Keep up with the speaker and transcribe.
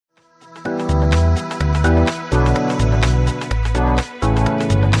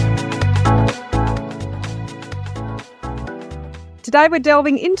Today we're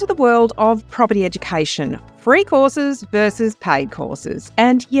delving into the world of property education, free courses versus paid courses.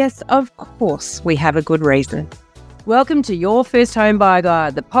 And yes, of course, we have a good reason. Welcome to Your First Home Buyer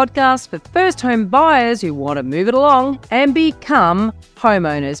Guide, the podcast for first home buyers who want to move it along and become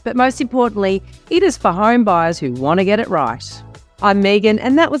homeowners. But most importantly, it is for home buyers who want to get it right. I'm Megan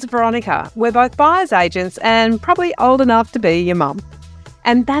and that was Veronica. We're both buyer's agents and probably old enough to be your mum.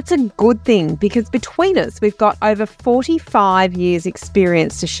 And that's a good thing because between us, we've got over 45 years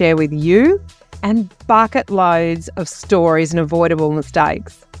experience to share with you and bucket loads of stories and avoidable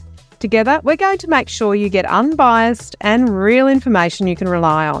mistakes. Together, we're going to make sure you get unbiased and real information you can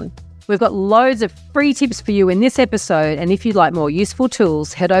rely on. We've got loads of free tips for you in this episode, and if you'd like more useful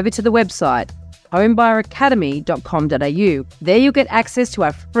tools, head over to the website homebuyeracademy.com.au. There you'll get access to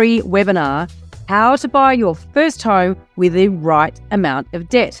our free webinar, How to Buy Your First Home with the Right Amount of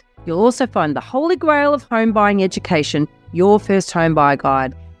Debt. You'll also find the Holy Grail of home buying education, Your First Home Buyer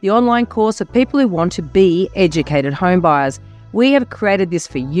Guide, the online course for people who want to be educated home buyers. We have created this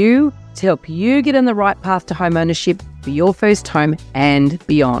for you to help you get on the right path to home ownership for your first home and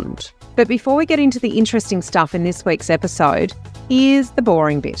beyond. But before we get into the interesting stuff in this week's episode, here's the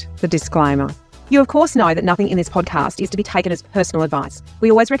boring bit, the disclaimer. You of course know that nothing in this podcast is to be taken as personal advice. We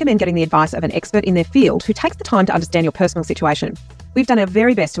always recommend getting the advice of an expert in their field who takes the time to understand your personal situation. We've done our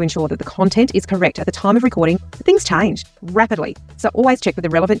very best to ensure that the content is correct at the time of recording, but things change rapidly. So always check with the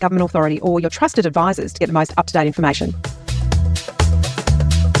relevant government authority or your trusted advisors to get the most up-to-date information.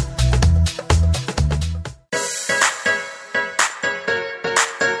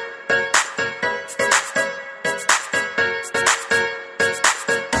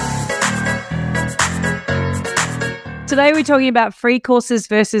 Today we're talking about free courses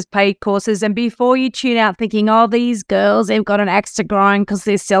versus paid courses. And before you tune out thinking, oh, these girls, they've got an axe to grind because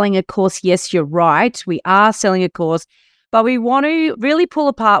they're selling a course. Yes, you're right. We are selling a course, but we want to really pull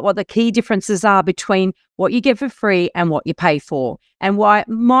apart what the key differences are between what you get for free and what you pay for, and why it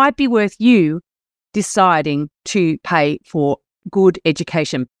might be worth you deciding to pay for good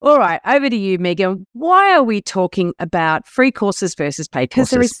education. All right, over to you, Megan. Why are we talking about free courses versus paid courses? Because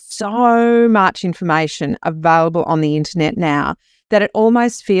there is so much information available on the internet now that it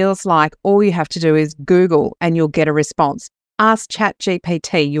almost feels like all you have to do is Google and you'll get a response. Ask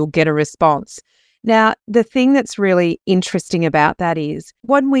ChatGPT, you'll get a response. Now, the thing that's really interesting about that is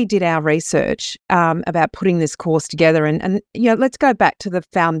when we did our research about putting this course together, and you know, let's go back to the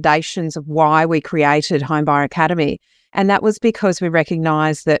foundations of why we created Homebuyer Academy. And that was because we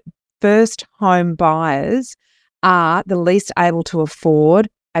recognised that first home buyers are the least able to afford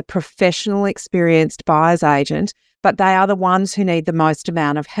a professional, experienced buyer's agent, but they are the ones who need the most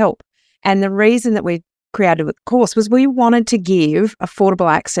amount of help. And the reason that we created the course was we wanted to give affordable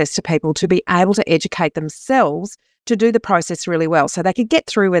access to people to be able to educate themselves to do the process really well so they could get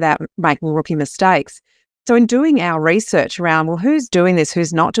through without making rookie mistakes. So in doing our research around, well, who's doing this,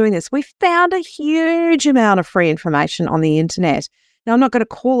 who's not doing this, we found a huge amount of free information on the internet. Now, I'm not going to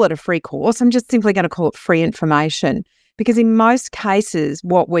call it a free course. I'm just simply going to call it free information because in most cases,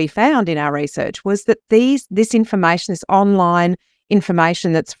 what we found in our research was that this information, this online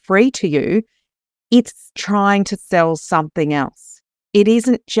information that's free to you, it's trying to sell something else. It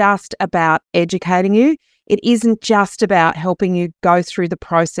isn't just about educating you. It isn't just about helping you go through the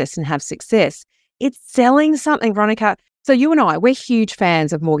process and have success. It's selling something, Veronica. So you and I, we're huge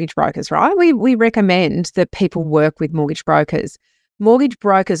fans of mortgage brokers, right? We recommend that people work with mortgage brokers. Mortgage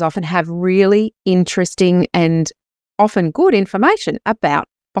brokers often have really interesting and often good information about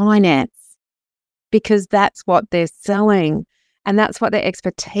finance because that's what they're selling and that's what their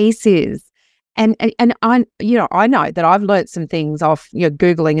expertise is. And I know that I've learnt some things off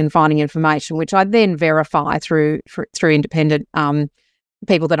Googling and finding information, which I then verify through independent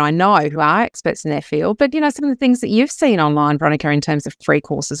people that I know who are experts in their field. But, some of the things that you've seen online, Veronica, in terms of free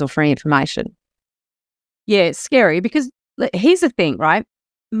courses or free information. Yeah, it's scary because here's the thing, right?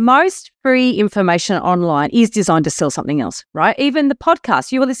 Most free information online is designed to sell something else, right? Even the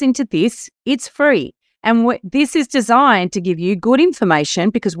podcast, you are listening to this, it's free. And this is designed to give you good information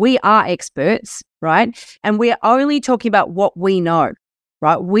because we are experts, right? And we're only talking about what we know,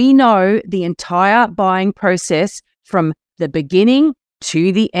 right? We know the entire buying process from the beginning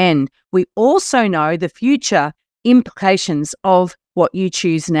to the end. We also know the future implications of what you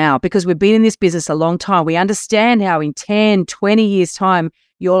choose now because we've been in this business a long time. We understand how in 10, 20 years' time,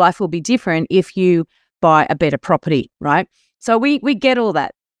 your life will be different if you buy a better property, right? So we get all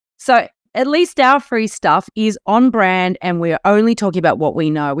that. So at least our free stuff is on brand and we're only talking about what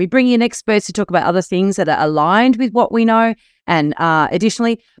we know. We bring in experts to talk about other things that are aligned with what we know, and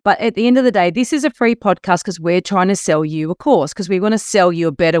additionally. But at the end of the day, this is a free podcast because we're trying to sell you a course, because we want to sell you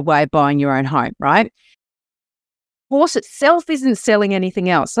a better way of buying your own home, right? Course itself isn't selling anything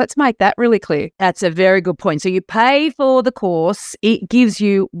else. Let's make that really clear. That's a very good point. So you pay for the course. It gives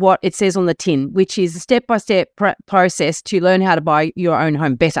you what it says on the tin, which is a step-by-step process to learn how to buy your own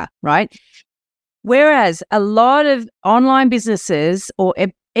home better, right? Whereas a lot of online businesses or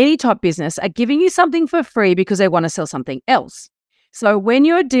any type business are giving you something for free because they want to sell something else. So when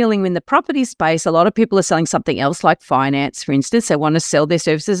you're dealing in the property space, a lot of people are selling something else, like finance, for instance. They want to sell their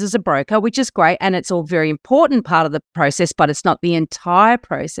services as a broker, which is great. And it's all very important part of the process, but it's not the entire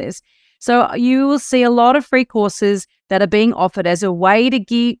process. So you will see a lot of free courses that are being offered as a way to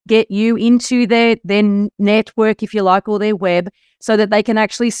get you into their network, if you like, or their web, so that they can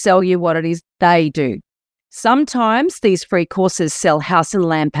actually sell you what it is they do. Sometimes these free courses sell house and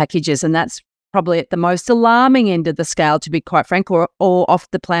land packages, and that's probably at the most alarming end of the scale, to be quite frank, or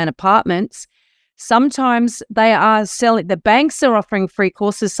off the plan apartments. Sometimes they are selling, the banks are offering free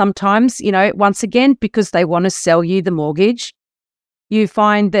courses sometimes, once again, because they want to sell you the mortgage. You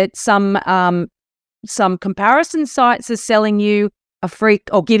find that some comparison sites are selling you a free,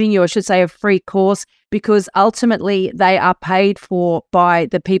 or giving you, I should say, a free course, because ultimately they are paid for by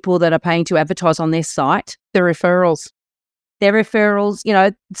the people that are paying to advertise on their site. The referrals. Their referrals,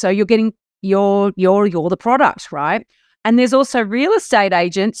 so you're getting you're the product, right? And there's also real estate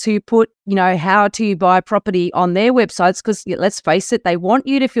agents who put, how to buy property on their websites, because let's face it, they want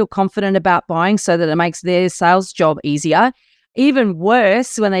you to feel confident about buying so that it makes their sales job easier. Even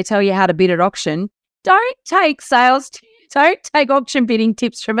worse, when they tell you how to bid at auction, don't take auction bidding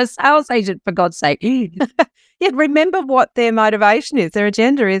tips from a sales agent, for God's sake. Yeah, remember what their motivation is. Their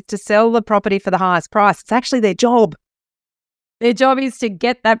agenda is to sell the property for the highest price. It's actually their job. Their job is to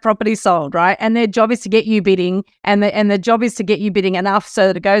get that property sold, right? And their job is to get you bidding, and the job is to get you bidding enough so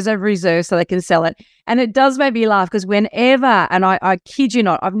that it goes over reserve so they can sell it. And it does make me laugh, because whenever, and I kid you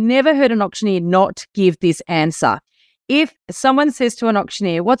not, I've never heard an auctioneer not give this answer. If someone says to an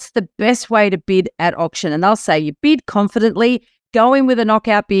auctioneer, what's the best way to bid at auction? And they'll say, you bid confidently, go in with a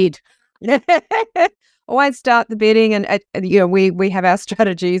knockout bid. Always start the bidding, and we have our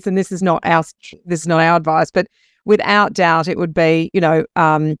strategies, and this is not our advice, but without doubt, it would be,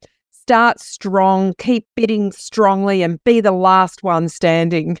 start strong, keep bidding strongly, and be the last one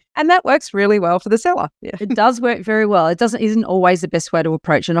standing. And that works really well for the seller. Yeah. It does work very well. It isn't always the best way to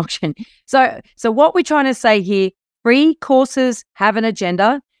approach an auction. So what we're trying to say here, free courses have an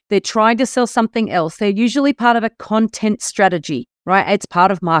agenda. They're trying to sell something else. They're usually part of a content strategy, right? It's part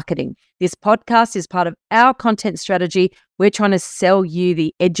of marketing. This podcast is part of our content strategy. We're trying to sell you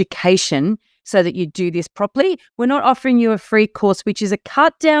the education so that you do this properly. We're not offering you a free course, which is a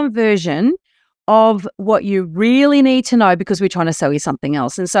cut down version of what you really need to know, because we're trying to sell you something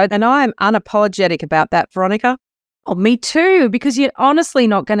else. And I'm unapologetic about that, Veronica. Oh, me too, because you're honestly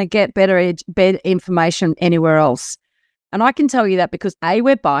not going to get better information anywhere else. And I can tell you that because A,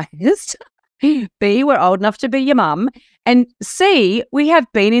 we're biased, B, we're old enough to be your mum, and C, we have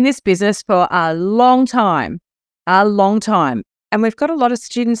been in this business for a long time. And we've got a lot of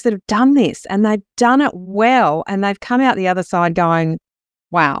students that have done this, and they've done it well, and they've come out the other side going,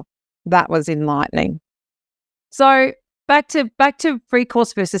 wow, that was enlightening. So back to free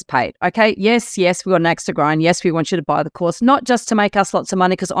course versus paid. Okay, yes, we've got an axe to grind. Yes, we want you to buy the course, not just to make us lots of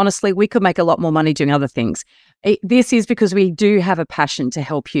money, because honestly, we could make a lot more money doing other things. This is because we do have a passion to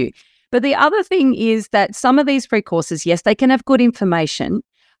help you. But the other thing is that some of these free courses, yes, they can have good information,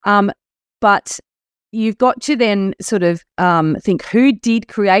 but you've got to then sort of think, who did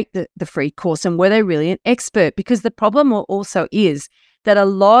create the free course, and were they really an expert? Because the problem also is that a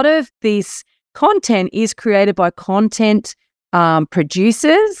lot of this content is created by content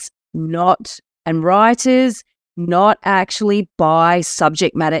producers, and writers, not actually by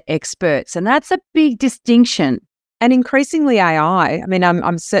subject matter experts. And that's a big distinction. And increasingly AI. I mean,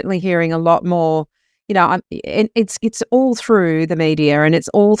 I'm certainly hearing a lot more. It's all through the media, and it's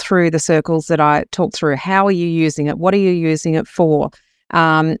all through the circles that I talk through. How are you using it? What are you using it for?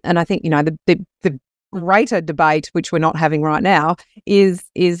 And I think, the greater debate, which we're not having right now, is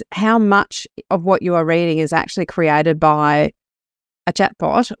how much of what you are reading is actually created by a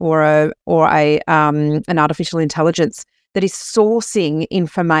chatbot or an artificial intelligence that is sourcing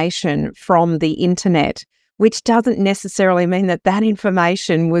information from the internet, which doesn't necessarily mean that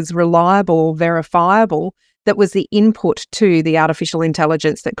information was reliable or verifiable, that was the input to the artificial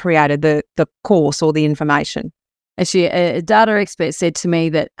intelligence that created the course or the information. Actually, a data expert said to me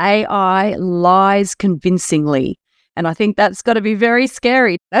that AI lies convincingly. And I think that's got to be very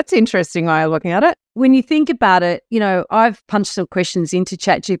scary. That's interesting way of looking at it. When you think about it, I've punched some questions into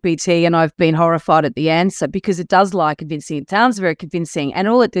ChatGPT and I've been horrified at the answer because it does lie convincing. It sounds very convincing. And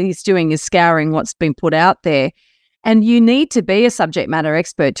all it is doing is scouring what's been put out there. And you need to be a subject matter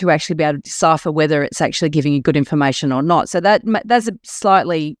expert to actually be able to decipher whether it's actually giving you good information or not. So that's a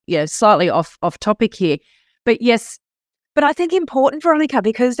slightly off topic here. But yes. But I think important, Veronica,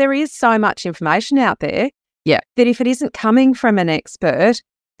 because there is so much information out there. Yeah. That if it isn't coming from an expert,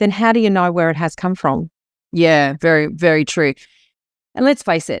 then how do you know where it has come from? Yeah, very, very true. And let's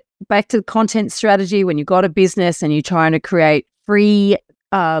face it, back to the content strategy, when you've got a business and you're trying to create free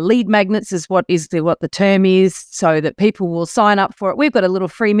lead magnets is what the term is, so that people will sign up for it. We've got a little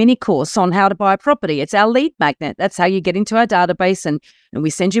free mini course on how to buy a property. It's our lead magnet. That's how you get into our database, and we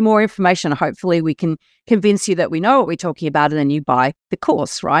send you more information. Hopefully we can convince you that we know what we're talking about, and then you buy the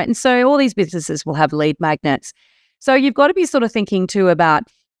course, right? And so all these businesses will have lead magnets. So you've got to be sort of thinking too about,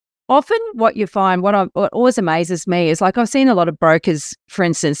 often what you find, what always amazes me is, like, I've seen a lot of brokers, for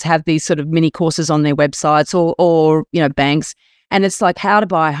instance, have these sort of mini courses on their websites or banks. And it's like how to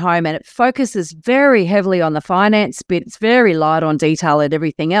buy a home, and it focuses very heavily on the finance bit. It's very light on detail and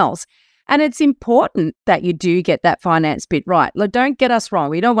everything else. And it's important that you do get that finance bit right. Look, don't get us wrong.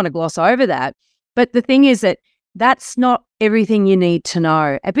 We don't want to gloss over that. But the thing is that that's not everything you need to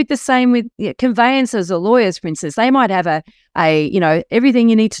know. A bit the same with conveyancers or lawyers, for instance. They might have everything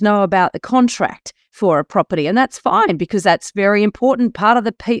you need to know about the contract for a property. And that's fine, because that's very important part of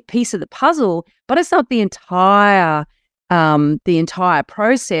the piece of the puzzle, but it's not the entire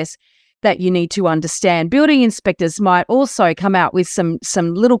process that you need to understand. Building inspectors might also come out with some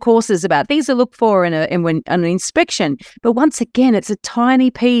little courses about things to look for in an inspection. But once again, it's a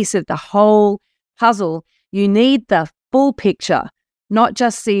tiny piece of the whole puzzle. You need the full picture, not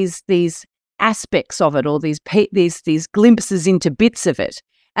just these aspects of it, or these glimpses into bits of it.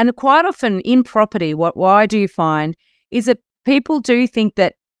 And quite often in property, what I do find is that people do think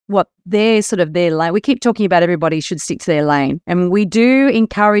that what their lane. We keep talking about everybody should stick to their lane, and we do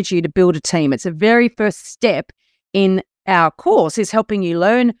encourage you to build a team. It's a very first step in our course, is helping you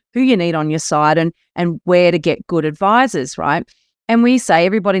learn who you need on your side and where to get good advisors, right? And we say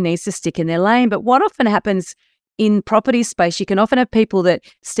everybody needs to stick in their lane, but what often happens in property space, you can often have people that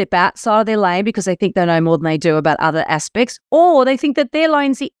step outside of their lane because they think they know more than they do about other aspects, or they think that their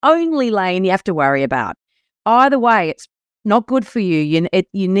lane's the only lane you have to worry about. Either way, it's not good for you.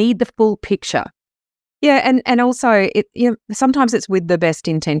 You need the full picture. Yeah, and also sometimes it's with the best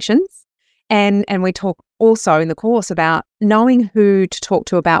intentions, and we talk also in the course about knowing who to talk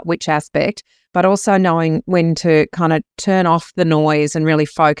to about which aspect, but also knowing when to kind of turn off the noise and really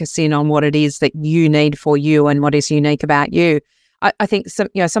focus in on what it is that you need for you and what is unique about you. I think some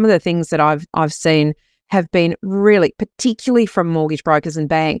of the things that I've seen have been really, particularly from mortgage brokers and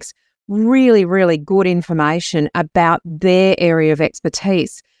banks, really, really good information about their area of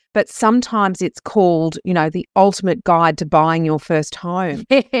expertise. But sometimes it's called, the ultimate guide to buying your first home.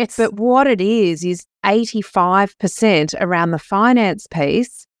 Yes. But what it is 85% around the finance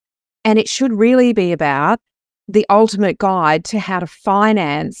piece, and it should really be about the ultimate guide to how to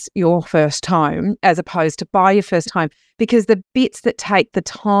finance your first home as opposed to buy your first home, because the bits that take the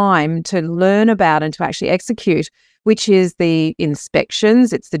time to learn about and to actually execute, which is the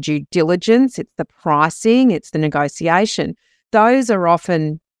inspections, it's the due diligence, it's the pricing, it's the negotiation. Those are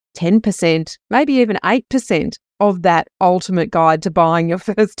often 10%, maybe even 8% of that ultimate guide to buying your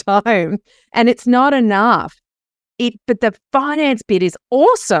first home. And it's not enough. But the finance bit is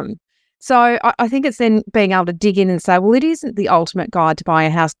awesome. So I think it's then being able to dig in and say, well, it isn't the ultimate guide to buy a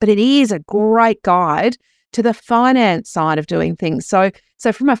house, but it is a great guide to the finance side of doing things. So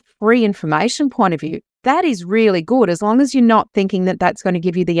from a free information point of view, that is really good, as long as you're not thinking that that's going to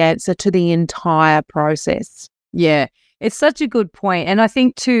give you the answer to the entire process. Yeah, it's such a good point. And I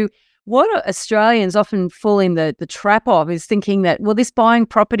think too, what Australians often fall in the trap of is thinking that, well, this buying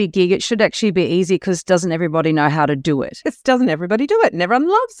property gig, it should actually be easy because doesn't everybody know how to do it? Doesn't everybody do it? And everyone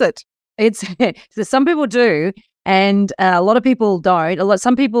loves it. So some people do, and a lot of people don't.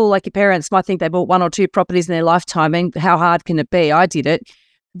 Some people, like your parents, might think they bought 1 or 2 properties in their lifetime, and how hard can it be? I did it.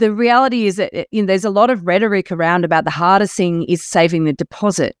 The reality is that there's a lot of rhetoric around about the hardest thing is saving the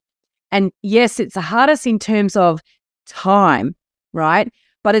deposit. And yes, it's the hardest in terms of time, right?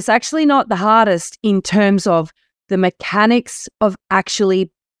 But it's actually not the hardest in terms of the mechanics of actually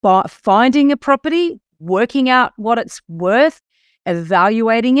finding a property, working out what it's worth,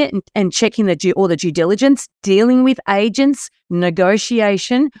 evaluating it and checking the due diligence, dealing with agents,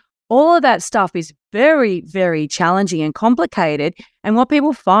 negotiation. all of that stuff is very, very challenging and complicated. And what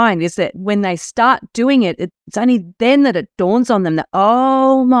people find is that when they start doing it, it's only then that it dawns on them that,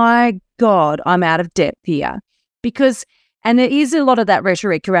 oh my God, I'm out of depth here. And there is a lot of that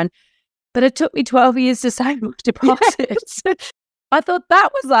rhetoric around, but it took me 12 years to save my deposits. I thought that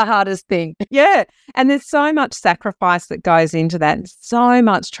was the hardest thing. Yeah. And there's so much sacrifice that goes into that, and so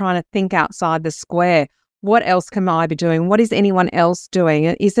much trying to think outside the square. What else can I be doing? What is anyone else doing?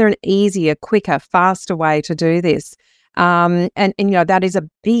 Is there an easier, quicker, faster way to do this? And that is a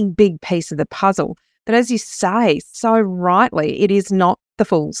big, big piece of the puzzle. But as you say so rightly, it is not the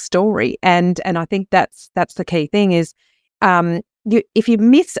full story. And I think that's the key thing is if you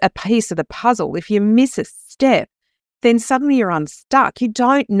miss a piece of the puzzle, if you miss a step, then suddenly you're unstuck. You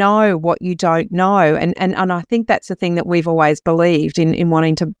don't know what you don't know. And I think that's the thing that we've always believed in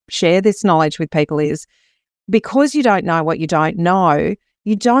wanting to share this knowledge with people is because you don't know what you don't know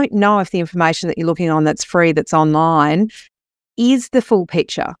if the information that you're looking on that's free, that's online, is the full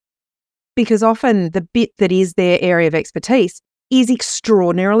picture. Because often the bit that is their area of expertise is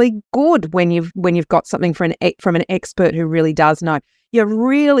extraordinarily good when you've got something from an expert who really does know. Your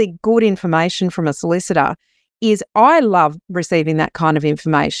really good information from a solicitor I love receiving that kind of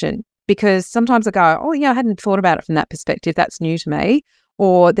information because sometimes I go, oh yeah, I hadn't thought about it from that perspective. That's new to me.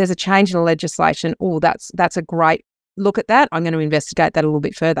 Or there's a change in the legislation. Oh, that's a great look at that. I'm going to investigate that a little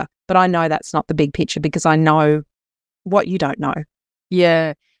bit further. But I know that's not the big picture because I know what you don't know.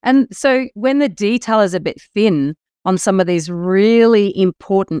 Yeah. And so when the detail is a bit thin on some of these really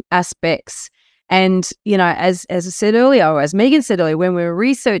important aspects, and, as I said earlier, or as Megan said earlier, when we're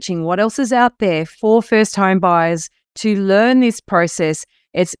researching what else is out there for first home buyers to learn this process,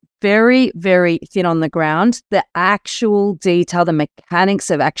 it's very, very thin on the ground, the actual detail, the mechanics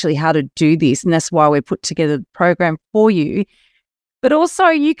of actually how to do this. And that's why we put together the program for you. But also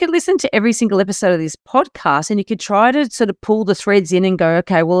you could listen to every single episode of this podcast and you could try to sort of pull the threads in and go,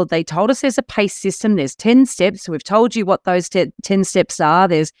 okay, well, they told us there's a PACE system. There's 10 steps. So we've told you what those 10 steps are.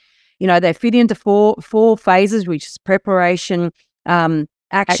 There's, they fit into four phases, which is preparation,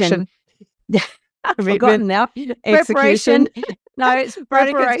 action. I've forgotten now. Execution. No, it's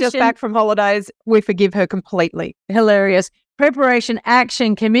preparation. Veronica's just back from holidays. We forgive her completely. Hilarious. Preparation,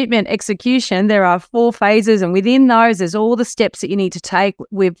 action, commitment, execution. There are 4 phases, and within those, there's all the steps that you need to take.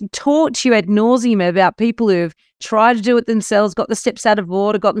 We've taught you ad nauseum about people who've tried to do it themselves, got the steps out of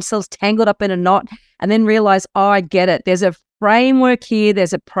order, got themselves tangled up in a knot, and then realize, oh, I get it. There's a framework here.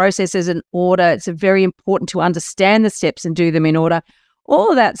 There's a process. There's an order. It's very important to understand the steps and do them in order.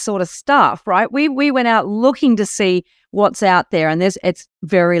 All of that sort of stuff, right? We went out looking to see what's out there, and it's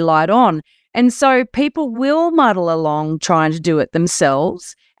very light on. And so people will muddle along trying to do it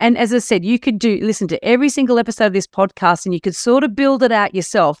themselves. And as I said, you could listen to every single episode of this podcast and you could sort of build it out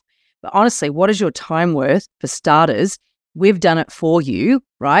yourself. But honestly, what is your time worth? For starters, we've done it for you,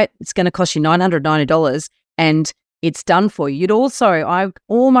 right? It's going to cost you $990 and it's done for you. I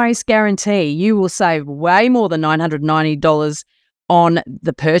almost guarantee you will save way more than $990 on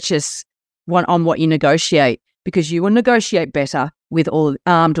the purchase, on what you negotiate, because you will negotiate better with all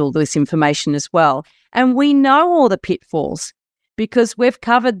this information as well. And we know all the pitfalls because we've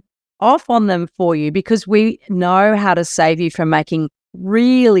covered off on them for you, because we know how to save you from making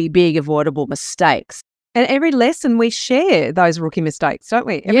really big avoidable mistakes. And every lesson we share those rookie mistakes, don't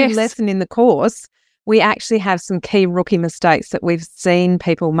we? Every lesson in the course, we actually have some key rookie mistakes that we've seen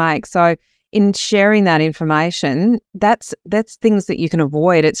people make. So in sharing that information, that's things that you can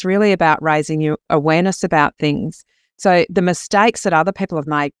avoid. It's really about raising your awareness about things. So the mistakes that other people have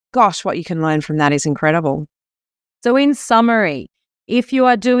made, gosh, what you can learn from that is incredible. So in summary, if you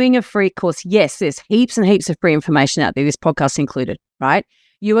are doing a free course, yes, there's heaps and heaps of free information out there, this podcast included, right?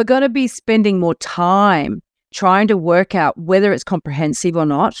 You are going to be spending more time trying to work out whether it's comprehensive or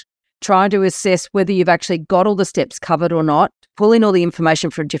not, trying to assess whether you've actually got all the steps covered or not, pull in all the information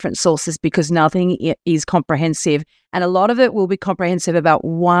from different sources, because nothing is comprehensive. And a lot of it will be comprehensive about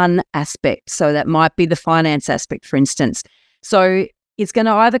one aspect. So that might be the finance aspect, for instance. So it's going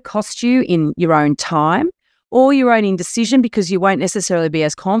to either cost you in your own time or your own indecision, because you won't necessarily be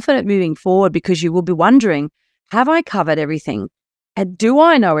as confident moving forward, because you will be wondering, have I covered everything? And do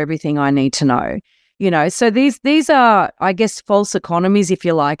I know everything I need to know? So these are, I guess, false economies, if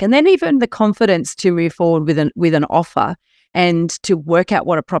you like. And then even the confidence to move forward with an offer and to work out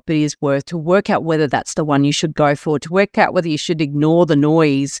what a property is worth, to work out whether that's the one you should go for, to work out whether you should ignore the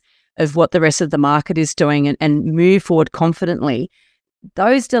noise of what the rest of the market is doing and move forward confidently.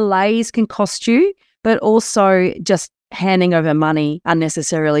 Those delays can cost you, but also just handing over money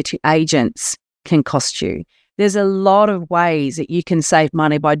unnecessarily to agents can cost you. There's a lot of ways that you can save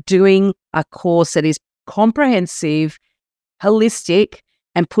money by doing a course that is comprehensive, holistic,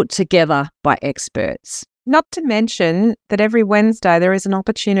 and put together by experts. Not to mention that every Wednesday there is an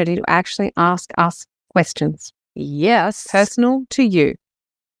opportunity to actually ask us questions. Yes. Personal to you.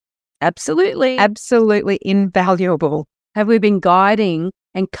 Absolutely. Absolutely invaluable. Have we been guiding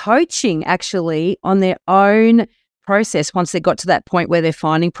and coaching actually on their own process once they got to that point where they're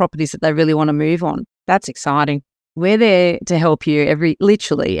finding properties that they really want to move on? That's exciting. We're there to help you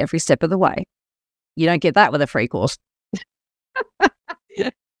literally every step of the way. You don't get that with a free course.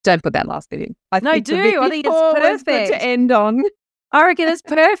 Don't put that last bit in. I think it's perfect to end on. I reckon it's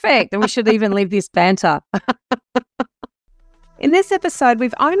perfect. And we should even leave this banter. In this episode,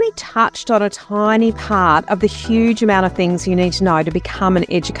 we've only touched on a tiny part of the huge amount of things you need to know to become an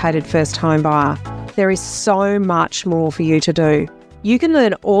educated first home buyer. There is so much more for you to do. You can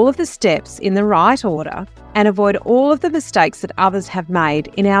learn all of the steps in the right order and avoid all of the mistakes that others have made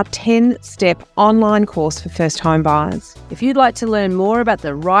in our 10-step online course for first home buyers. If you'd like to learn more about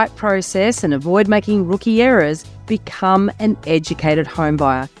the right process and avoid making rookie errors, become an educated home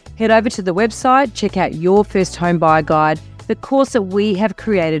buyer. Head over to the website, check out your first home buyer guide, the course that we have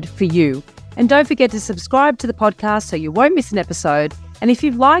created for you. And don't forget to subscribe to the podcast so you won't miss an episode. And if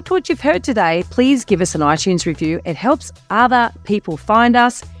you've liked what you've heard today, please give us an iTunes review. It helps other people find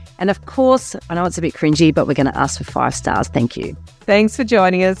us. And of course, I know it's a bit cringy, but we're going to ask for 5 stars. Thank you. Thanks for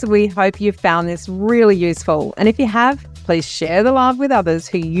joining us. We hope you've found this really useful. And if you have, please share the love with others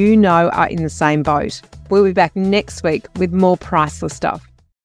who you know are in the same boat. We'll be back next week with more priceless stuff.